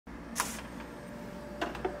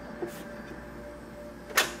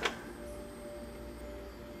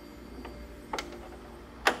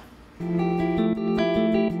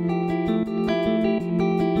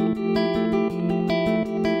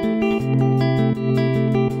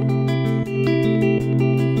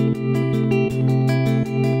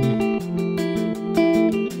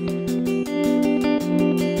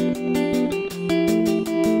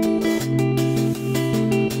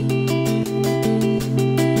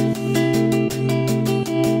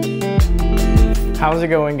How's it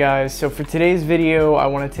going, guys? So for today's video, I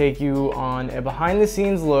want to take you on a behind the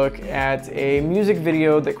scenes look at a music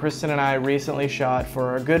video that Kristen and I recently shot for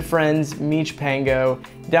our good friends Mech Pango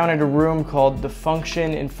down at a room called The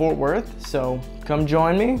Function in Fort Worth. So come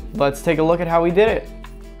join me. Let's take a look at how we did it.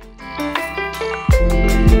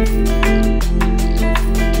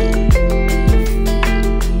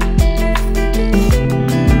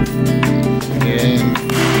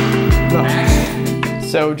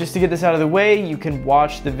 So just to get this out of the way, you can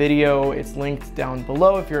watch the video. It's linked down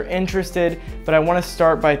below if you're interested, but I want to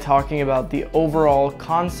start by talking about the overall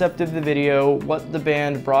concept of the video, what the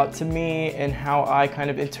band brought to me, and how I kind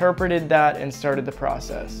of interpreted that and started the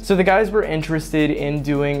process. So the guys were interested in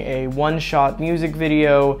doing a one-shot music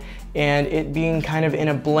video and it being kind of in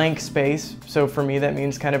a blank space. So for me, that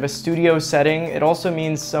means kind of a studio setting. It also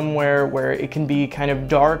means somewhere where it can be kind of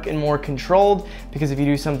dark and more controlled, because if you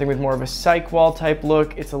do something with more of a psych wall type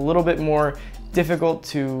look, it's a little bit more difficult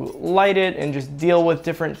to light it and just deal with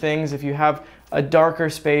different things. If you have a darker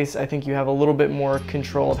space, I think you have a little bit more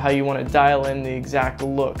control of how you want to dial in the exact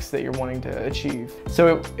looks that you're wanting to achieve.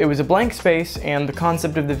 So it was a blank space, and the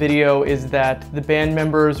concept of the video is that the band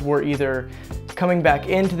members were either coming back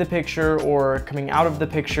into the picture or coming out of the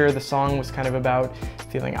picture. The song was kind of about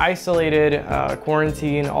feeling isolated,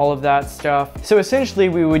 quarantine, all of that stuff. So essentially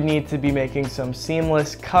we would need to be making some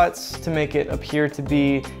seamless cuts to make it appear to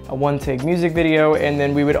be a one-take music video, and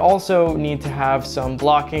then we would also need to have some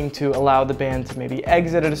blocking to allow the band to maybe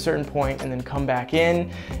exit at a certain point and then come back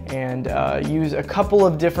in, and use a couple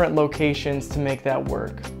of different locations to make that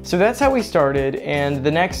work. So that's how we started, and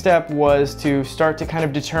the next step was to start to kind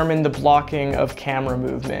of determine the blocking of camera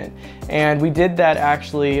movement. And we did that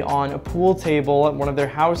actually on a pool table at one of their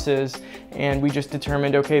houses, and we just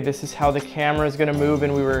determined, okay, this is how the camera is going to move.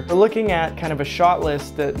 And we were looking at kind of a shot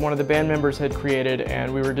list that one of the band members had created,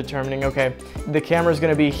 and we were determining, okay, the camera is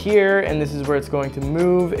going to be here and this is where it's going to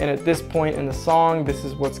move, and at this point in the song this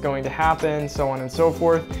is what's going to happen, so on and so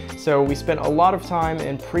forth. So we spent a lot of time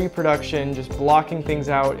in pre-production just blocking things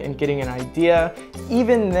out and getting an idea.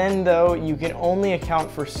 Even then though, you can only account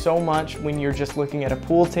for so much when you're just looking at a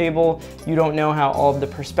pool table. You don't know how all of the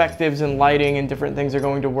perspectives and lighting and different things are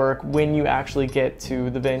going to work when you actually get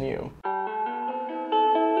to the venue.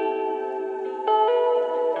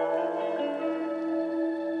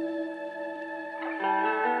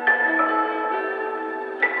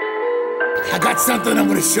 I got something I'm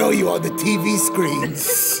gonna show you on the TV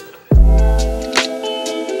screens.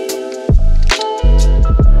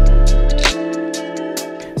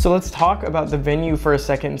 So let's talk about the venue for a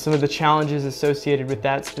second and some of the challenges associated with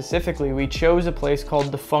that specifically. We chose a place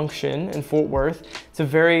called The Function in Fort Worth. It's a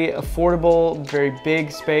very affordable, very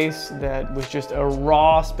big space that was just a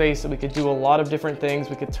raw space that we could do a lot of different things.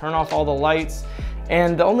 We could turn off all the lights.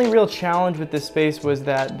 And the only real challenge with this space was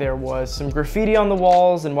that there was some graffiti on the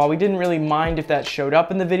walls, and while we didn't really mind if that showed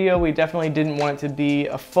up in the video, we definitely didn't want it to be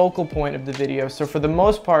a focal point of the video. So for the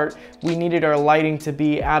most part, we needed our lighting to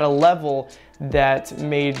be at a level that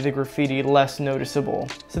made the graffiti less noticeable.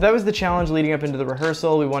 So that was the challenge leading up into the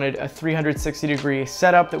rehearsal. We wanted a 360-degree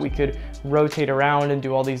setup that we could rotate around and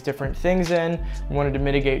do all these different things in. We wanted to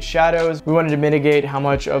mitigate shadows. We wanted to mitigate how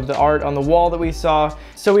much of the art on the wall that we saw.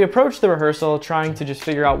 So we approached the rehearsal trying to just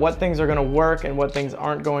figure out what things are gonna work and what things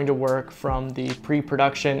aren't going to work from the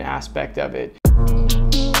pre-production aspect of it.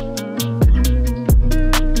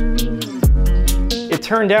 It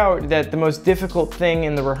turned out that the most difficult thing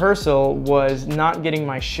in the rehearsal was not getting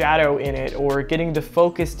my shadow in it, or getting the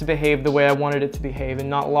focus to behave the way I wanted it to behave and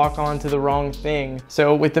not lock on to the wrong thing.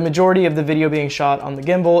 So with the majority of the video being shot on the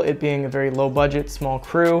gimbal, it being a very low budget, small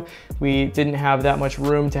crew, we didn't have that much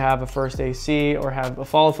room to have a first AC or have a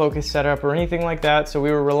follow focus setup or anything like that. So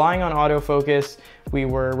we were relying on autofocus. We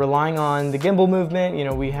were relying on the gimbal movement. You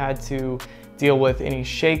know, we had to deal with any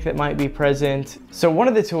shake that might be present. So one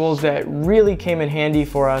of the tools that really came in handy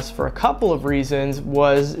for us for a couple of reasons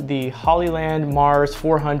was the Hollyland Mars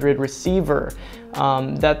 400 receiver.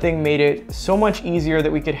 That thing made it so much easier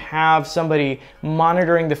that we could have somebody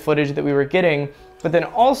monitoring the footage that we were getting. But then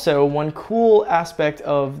also, one cool aspect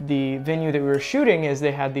of the venue that we were shooting is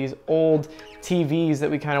they had these old TVs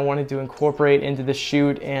that we kind of wanted to incorporate into the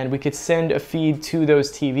shoot, and we could send a feed to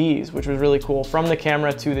those TVs, which was really cool, from the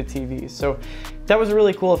camera to the TVs. So that was a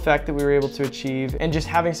really cool effect that we were able to achieve. And just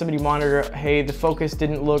having somebody monitor, hey, the focus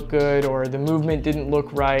didn't look good, or the movement didn't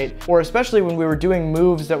look right, or especially when we were doing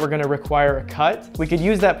moves that were going to require a cut, we could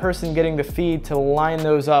use that person getting the feed to line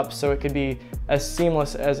those up so it could be as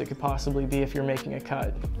seamless as it could possibly be if you're making a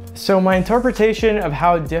cut. So my interpretation of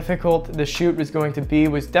how difficult the shoot was going to be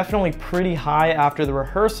was definitely pretty high after the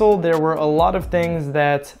rehearsal. There were a lot of things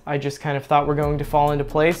that I just kind of thought were going to fall into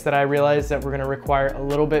place that I realized that were going to require a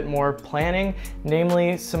little bit more planning,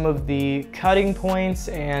 namely some of the cutting points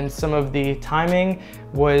and some of the timing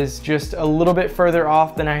was just a little bit further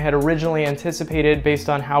off than I had originally anticipated based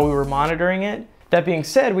on how we were monitoring it. That being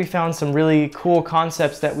said, we found some really cool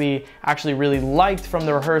concepts that we actually really liked from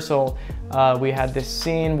the rehearsal. We had this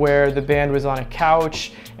scene where the band was on a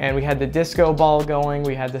couch and we had the disco ball going,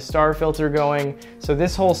 we had the star filter going. So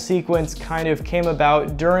this whole sequence kind of came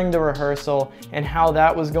about during the rehearsal, and how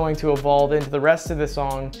that was going to evolve into the rest of the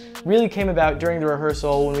song really came about during the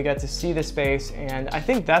rehearsal when we got to see the space, and I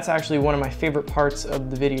think that's actually one of my favorite parts of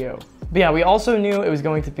the video. But yeah, we also knew it was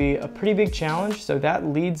going to be a pretty big challenge, so that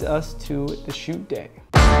leads us to the shoot day.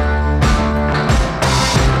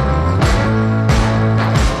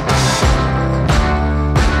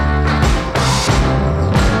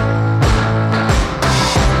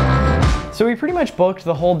 So we pretty much booked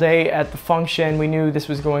the whole day at the function. We knew this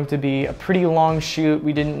was going to be a pretty long shoot.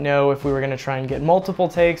 We didn't know if we were going to try and get multiple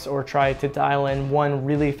takes or try to dial in one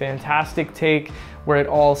really fantastic take where it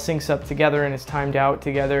all syncs up together and is timed out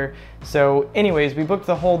together. So anyways, we booked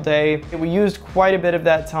the whole day. We used quite a bit of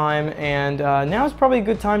that time, and now is probably a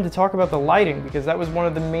good time to talk about the lighting, because that was one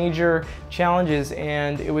of the major challenges,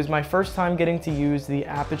 and it was my first time getting to use the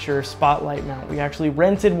Aperture spotlight mount. We actually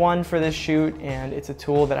rented one for this shoot, and it's a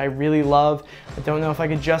tool that I really love. I don't know if I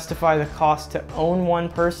could justify the cost to own one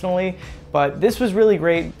personally, but this was really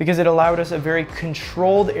great because it allowed us a very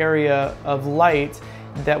controlled area of light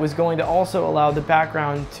that was going to also allow the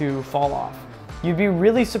background to fall off. You'd be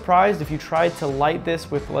really surprised if you tried to light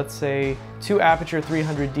this with, let's say, 2 Aperture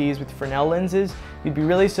 300Ds with Fresnel lenses. You'd be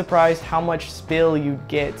really surprised how much spill you'd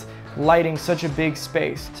get lighting such a big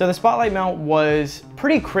space. So the spotlight mount was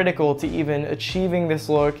pretty critical to even achieving this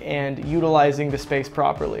look and utilizing the space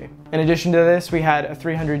properly. In addition to this, we had a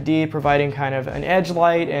 300D providing kind of an edge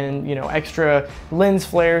light and, you know, extra lens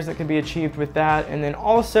flares that could be achieved with that. And then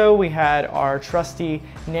also we had our trusty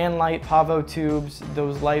Nanlite Pavo tubes.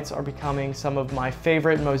 Those lights are becoming some of my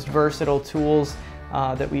favorite, most versatile tools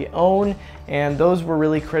that we own. And those were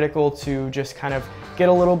really critical to just kind of get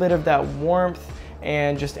a little bit of that warmth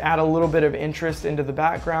and just add a little bit of interest into the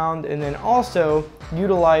background, and then also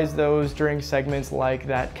utilize those during segments like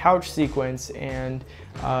that couch sequence and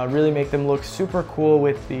really make them look super cool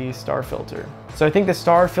with the star filter. So I think the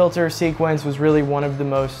star filter sequence was really one of the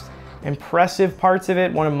most impressive parts of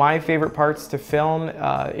it, one of my favorite parts to film.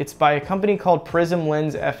 It's by a company called Prism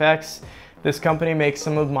Lens FX. This company makes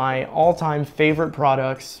some of my all-time favorite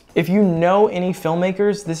products. If you know any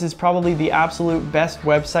filmmakers, this is probably the absolute best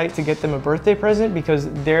website to get them a birthday present,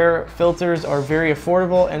 because their filters are very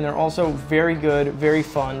affordable and they're also very good, very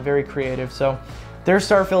fun, very creative. So their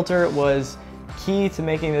star filter was key to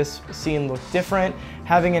making this scene look different,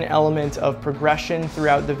 having an element of progression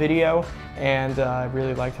throughout the video, and I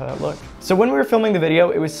really liked how that looked. So when we were filming the video,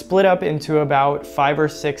 it was split up into about 5 or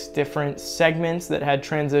 6 different segments that had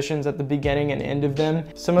transitions at the beginning and end of them.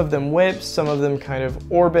 Some of them whips, some of them kind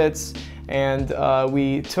of orbits, and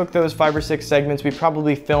we took those 5 or 6 segments. We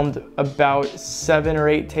probably filmed about 7 or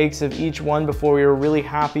 8 takes of each one before we were really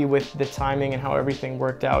happy with the timing and how everything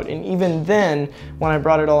worked out. And even then, when I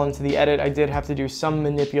brought it all into the edit, I did have to do some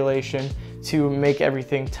manipulation to make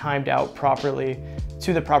everything timed out properly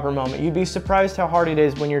to the proper moment. You'd be surprised how hard it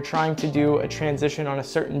is when you're trying to do a transition on a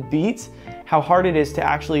certain beat, how hard it is to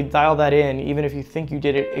actually dial that in, even if you think you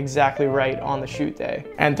did it exactly right on the shoot day.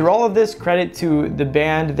 And through all of this, credit to the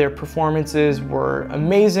band, their performances were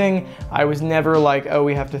amazing. I was never like, oh,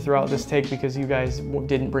 we have to throw out this take because you guys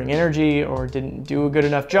didn't bring energy or didn't do a good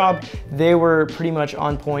enough job. They were pretty much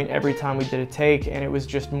on point every time we did a take, and it was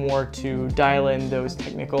just more to dial in those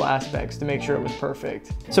technical aspects to make sure it was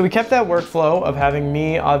perfect. So we kept that workflow of having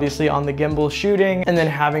me obviously on the gimbal shooting, and then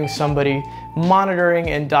having somebody monitoring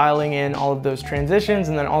and dialing in all of those transitions,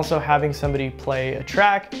 and then also having somebody play a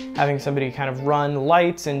track, having somebody kind of run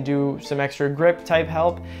lights and do some extra grip type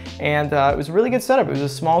help. And it was a really good setup. It was a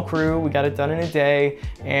small crew. We got it done in a day,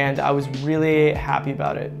 and I was really happy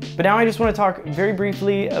about it. But now I just want to talk very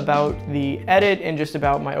briefly about the edit and just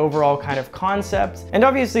about my overall kind of concept. And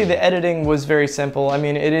obviously the editing was very simple. I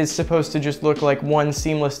mean, it is supposed to just look like one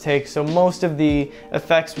seamless take, so most of the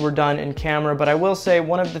effects were done in camera. But I will say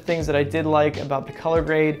one of the things that I did like about the color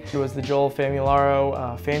grade was the Joel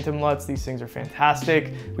Famularo Phantom LUTs. These things are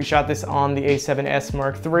fantastic. We shot this on the A7S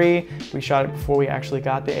Mark III. We shot it before we actually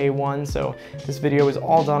got the A1, so this video was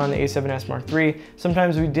all done on the A7S Mark III.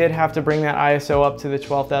 Sometimes we did have to bring that ISO up to the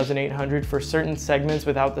 12,800 for certain segments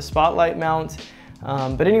without the spotlight mount.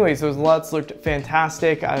 But anyways, those LUTs looked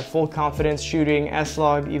fantastic. I have full confidence shooting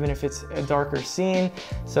S-Log even if it's a darker scene.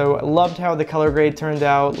 So I loved how the color grade turned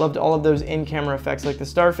out, loved all of those in-camera effects like the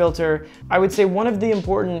star filter. I would say one of the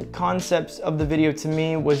important concepts of the video to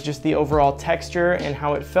me was just the overall texture and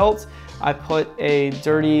how it felt. I put a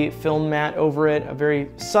dirty film mat over it, a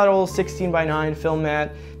very subtle 16:9 film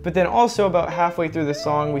mat. But then also about halfway through the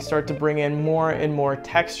song, we start to bring in more and more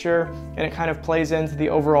texture, and it kind of plays into the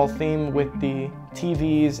overall theme with the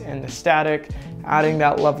TVs and the static, adding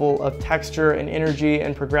that level of texture and energy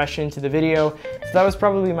and progression to the video. So that was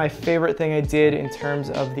probably my favorite thing I did in terms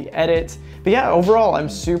of the edit. But yeah, overall, I'm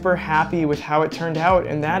super happy with how it turned out,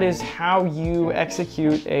 and that is how you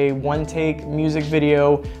execute a one-take music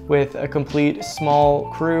video with a complete small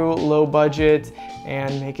crew, low budget,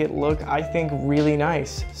 and make it look, I think, really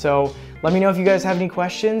nice. So let me know if you guys have any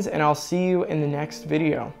questions, and I'll see you in the next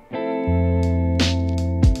video.